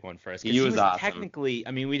was a big one for us. He was awesome. Technically,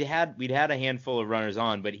 we'd had a handful of runners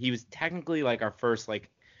on, but he was technically like our first like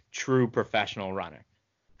true professional runner.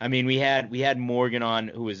 We had Morgan on,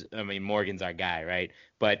 who was, Morgan's our guy, right?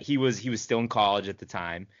 But he was still in college at the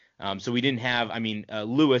time. So we didn't have,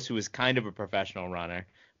 Lewis, who was kind of a professional runner,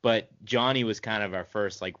 but Johnny was kind of our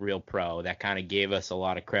first like real pro that kind of gave us a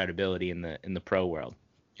lot of credibility in the pro world.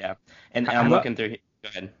 Yeah. And I'm looking through. Go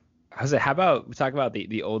ahead. How about we talk about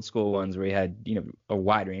the old school ones where you had a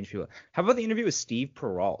wide range of people? How about the interview with Steve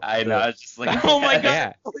Peralt? I know, I was just like, oh my god,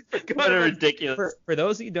 yeah. What a ridiculous. For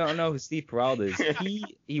those of you who don't know who Steve Peralt is,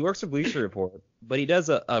 he works for Bleacher Report, but he does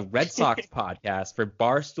a Red Sox podcast for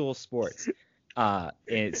Barstool Sports.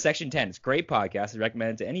 In Section 10, it's a great podcast. I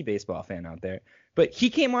recommend it to any baseball fan out there. But he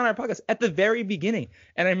came on our podcast at the very beginning,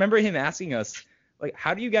 and I remember him asking us, like,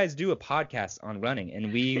 how do you guys do a podcast on running?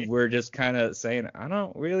 And we were just kind of saying, I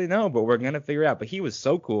don't really know, but we're going to figure it out. But he was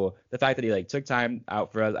so cool. The fact that he like took time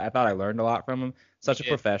out for us, I thought I learned a lot from him. Such a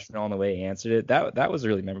professional in the way he answered it. That was a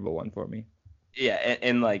really memorable one for me. Yeah,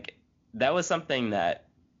 and like that was something that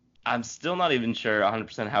I'm still not even sure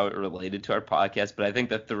 100% how it related to our podcast, but I think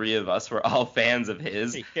the 3 of us were all fans of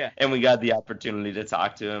his, and we got the opportunity to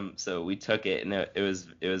talk to him, so we took it, and it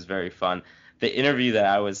was very fun. The interview that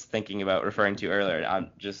I was thinking about referring to earlier,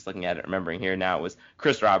 I'm just looking at it, remembering here now, was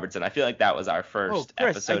Chris Robertson. I feel like that was our first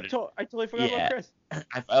episode. I totally forgot about Chris.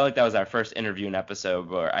 I felt like that was our first interview and episode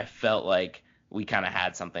where I felt like we kind of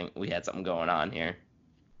had something going on here.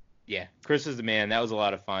 Yeah, Chris is the man. That was a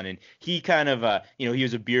lot of fun. And he kind of, he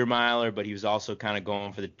was a beer miler, but he was also kind of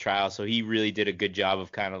going for the trial. So he really did a good job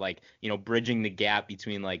of kind of like, bridging the gap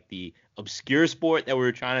between like the obscure sport that we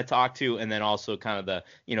were trying to talk to and then also kind of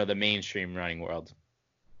the, the mainstream running world.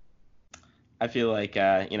 I feel like,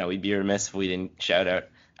 we'd be remiss if we didn't shout out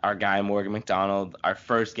our guy, Morgan McDonald, our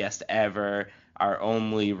first guest ever, our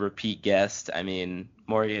only repeat guest.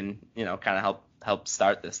 Morgan, kind of helped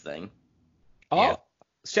start this thing.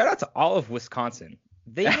 Shout out to all of Wisconsin.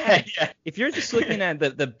 They had, if you're just looking at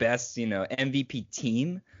the best, MVP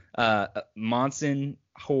team, Monson,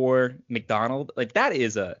 Hoare, McDonald, like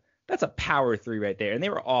that's a power 3 right there. And they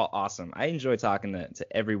were all awesome. I enjoy talking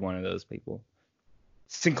to every one of those people.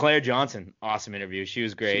 Sinclair Johnson, awesome interview. She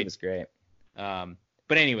was great. She was great.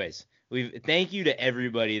 But anyways, thank you to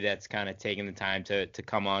everybody that's kind of taken the time to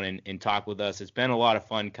come on and talk with us. It's been a lot of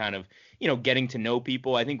fun kind of, getting to know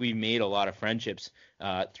people. I think we've made a lot of friendships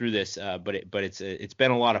through this, but it's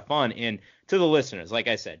been a lot of fun. And to the listeners, like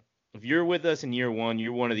I said, if you're with us in year one,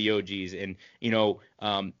 you're one of the OGs, and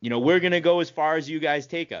we're going to go as far as you guys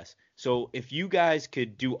take us. So if you guys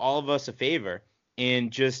could do all of us a favor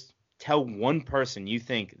and just tell one person you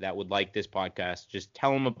think that would like this podcast, just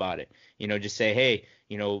tell them about it. Just say, hey,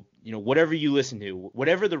 whatever you listen to,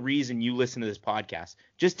 whatever the reason you listen to this podcast,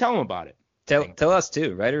 just tell them about it. Tell us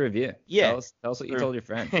too. Write a review. Yeah. Tell us what you told your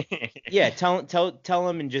friend. Yeah. Tell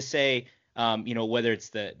them and just say, whether it's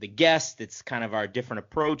the guest, it's kind of our different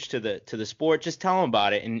approach to the sport. Just tell them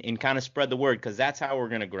about it and kind of spread the word, because that's how we're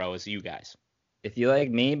gonna grow as you guys. If you like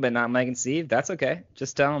me but not Mike and Steve, that's okay.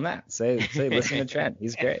 Just tell them that. Say listen to Trent.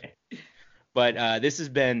 He's great. But this has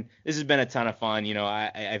been a ton of fun.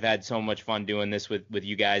 I've had so much fun doing this with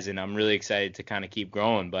you guys, and I'm really excited to kind of keep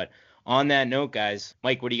growing. But on that note, guys,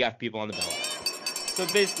 Mike, what do you got for people on the bell app? So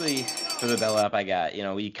basically, for the bell app, I got,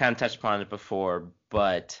 we kind of touched upon it before,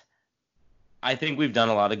 but I think we've done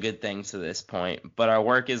a lot of good things to this point, but our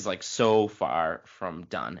work is like so far from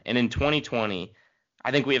done. And in 2020,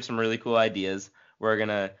 I think we have some really cool ideas. We're going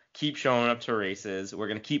to keep showing up to races. We're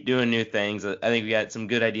going to keep doing new things. I think we got some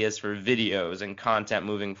good ideas for videos and content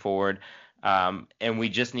moving forward. And we're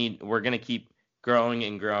going to keep growing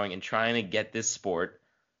and growing and trying to get this sport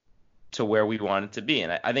to where we want it to be.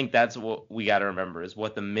 And I think that's what we got to remember, is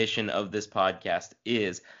what the mission of this podcast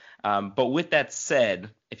is. But with that said,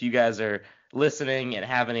 if you guys are listening and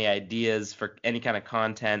have any ideas for any kind of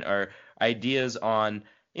content or ideas on,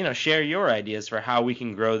 share your ideas for how we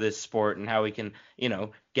can grow this sport and how we can,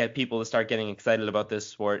 get people to start getting excited about this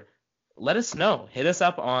sport, let us know. Hit us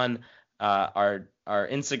up on our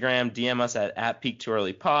Instagram, DM us at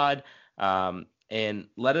P2E and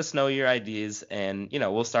let us know your ideas, and,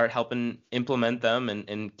 we'll start helping implement them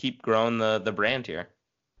and keep growing the brand here.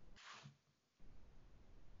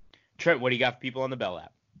 Trent, what do you got for people on the bell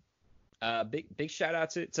app? Big shout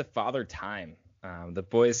out to Father Time. The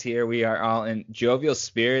boys here, we are all in jovial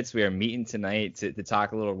spirits. We are meeting tonight to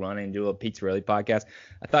talk a little running, do a little P2E podcast.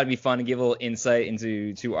 I thought it'd be fun to give a little insight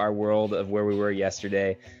into our world of where we were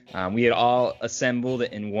yesterday. We had all assembled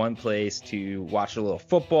in one place to watch a little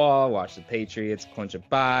football, watch the Patriots clinch a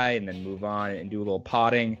bye, and then move on and do a little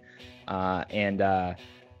potting.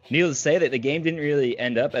 Needless to say that the game didn't really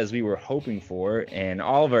end up as we were hoping for, and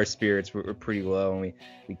all of our spirits were pretty low, and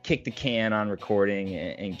we kicked the can on recording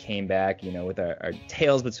and came back, with our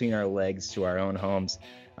tails between our legs to our own homes.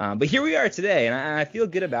 But here we are today, and I feel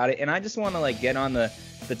good about it, and I just want to get on the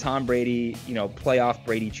Tom Brady, playoff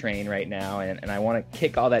Brady train right now, and I want to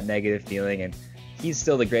kick all that negative feeling, and he's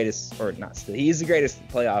still the greatest, or not still, he's the greatest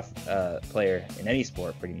playoff player in any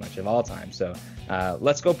sport pretty much of all time. So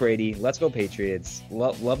let's go Brady, let's go Patriots.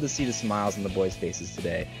 Love to see the smiles on the boys' faces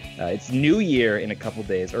today. It's New Year in a couple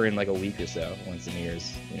days, or in like a week or so, once the New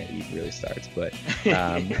Year's Eve really starts. But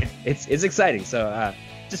it's exciting. So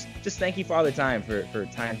just thank you for all the time, for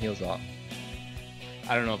time heals all.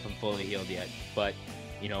 I don't know if I'm fully healed yet, but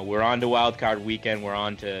we're on to Wild Card Weekend. We're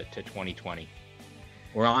on to 2020.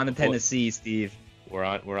 We're on to Tennessee, Steve. We're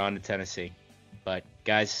on to Tennessee. But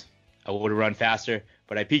guys, I would have run faster,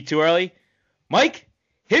 but I peaked too early. Mike,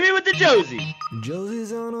 hit me with the Josie.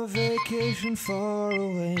 Josie's on a vacation far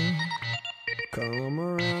away. Come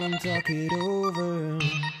around and talk it over.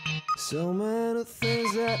 So many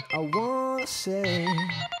things that I wanna say.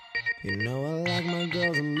 I like my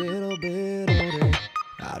girls a little bit older.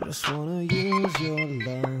 I just wanna use your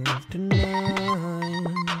love tonight.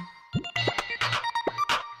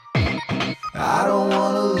 I don't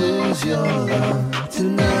wanna lose your love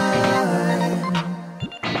tonight.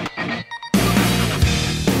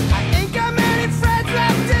 I ain't got many friends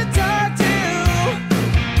left to talk to.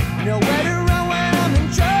 Nowhere to run when I'm in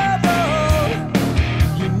trouble.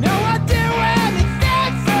 I'd do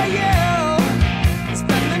anything for you.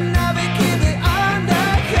 Spend the night and keep it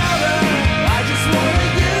undercover. I just wanna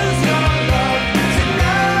use your love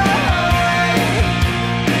tonight.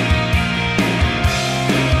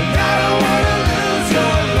 I don't wanna lose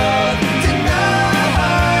your love tonight.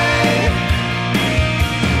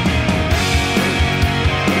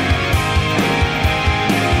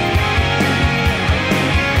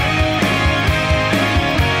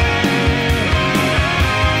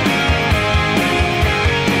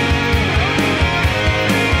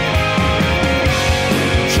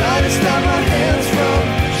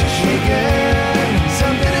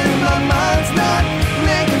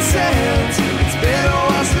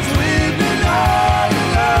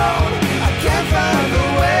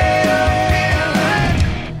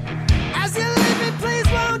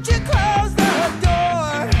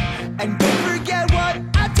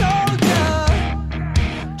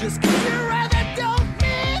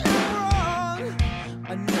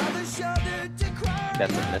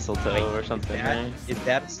 mistletoe or something. Is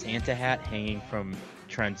that a Santa hat hanging from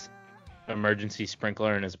Trent's emergency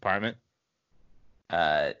sprinkler in his apartment?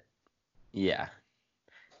 Yeah.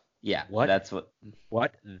 Yeah. What? That's what.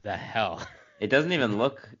 What the hell? It doesn't even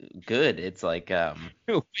look good. It's like But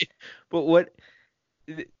what?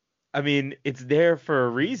 I mean, it's there for a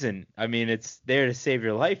reason. I mean, it's there to save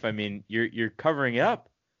your life. I mean, you're covering it up.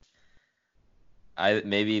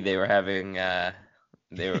 Maybe they were having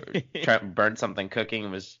they were burnt something cooking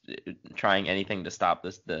and was trying anything to stop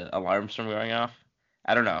the alarms from going off.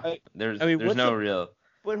 I don't know. There's no real.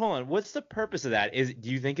 But hold on, what's the purpose of that? Do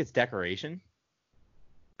you think it's decoration?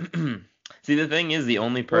 See, the thing is, the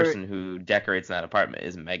only person who decorates that apartment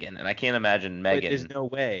is Megan, and I can't imagine Megan. There's no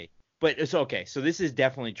way. But it's okay. So this is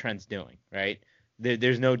definitely Trent's doing, right?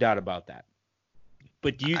 There's no doubt about that.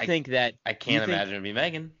 But do you think that? I can't imagine it'd be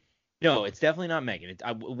Megan. No, it's definitely not Megan.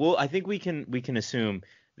 I think we can assume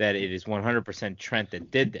that it is 100% Trent that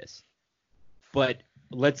did this. But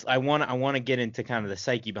I want to get into kind of the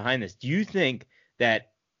psyche behind this. Do you think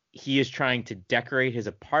that he is trying to decorate his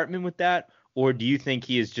apartment with that, or do you think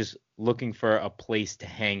he is just looking for a place to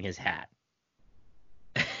hang his hat?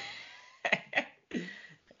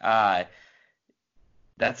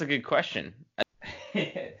 That's a good question.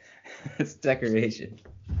 It's decoration.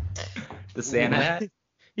 The Santa hat?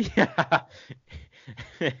 Yeah.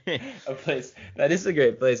 A place. That is a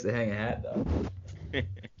great place to hang a hat, though.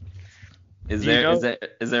 Is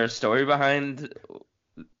there a story behind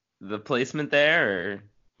the placement there? Or?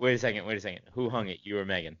 Wait a second. Who hung it? You or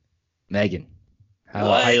Megan? Megan.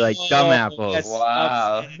 How you like dumb apples?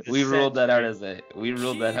 Wow. We ruled that out as a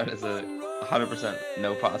 100%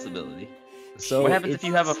 no possibility. So what happens if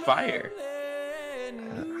you have a fire?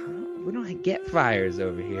 We don't get fires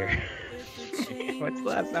over here. What's the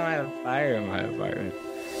last time I had a fire in my apartment?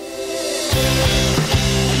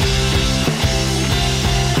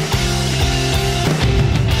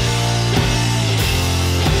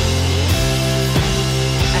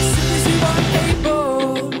 As soon as you are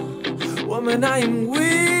able, woman, I am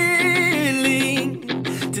willing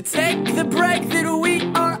to take the break that we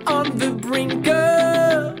are on the brink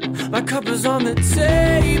of. My cup is on the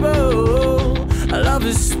table, our love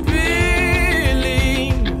is spilling,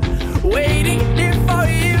 waiting there for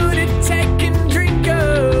you to take and drink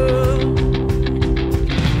of.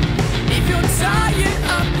 If you're tired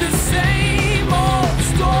of the same old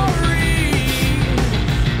story,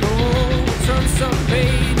 oh, turn some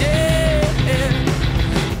pages.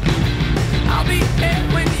 I'll be there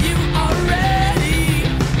when you are ready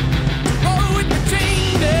to roll with the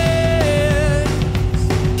changes.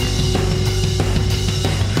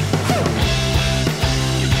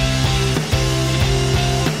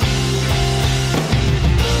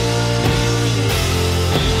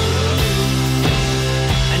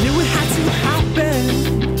 I knew it had to happen.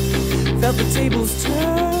 Felt the tables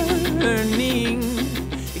turning.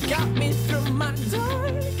 It got me through my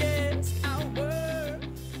dark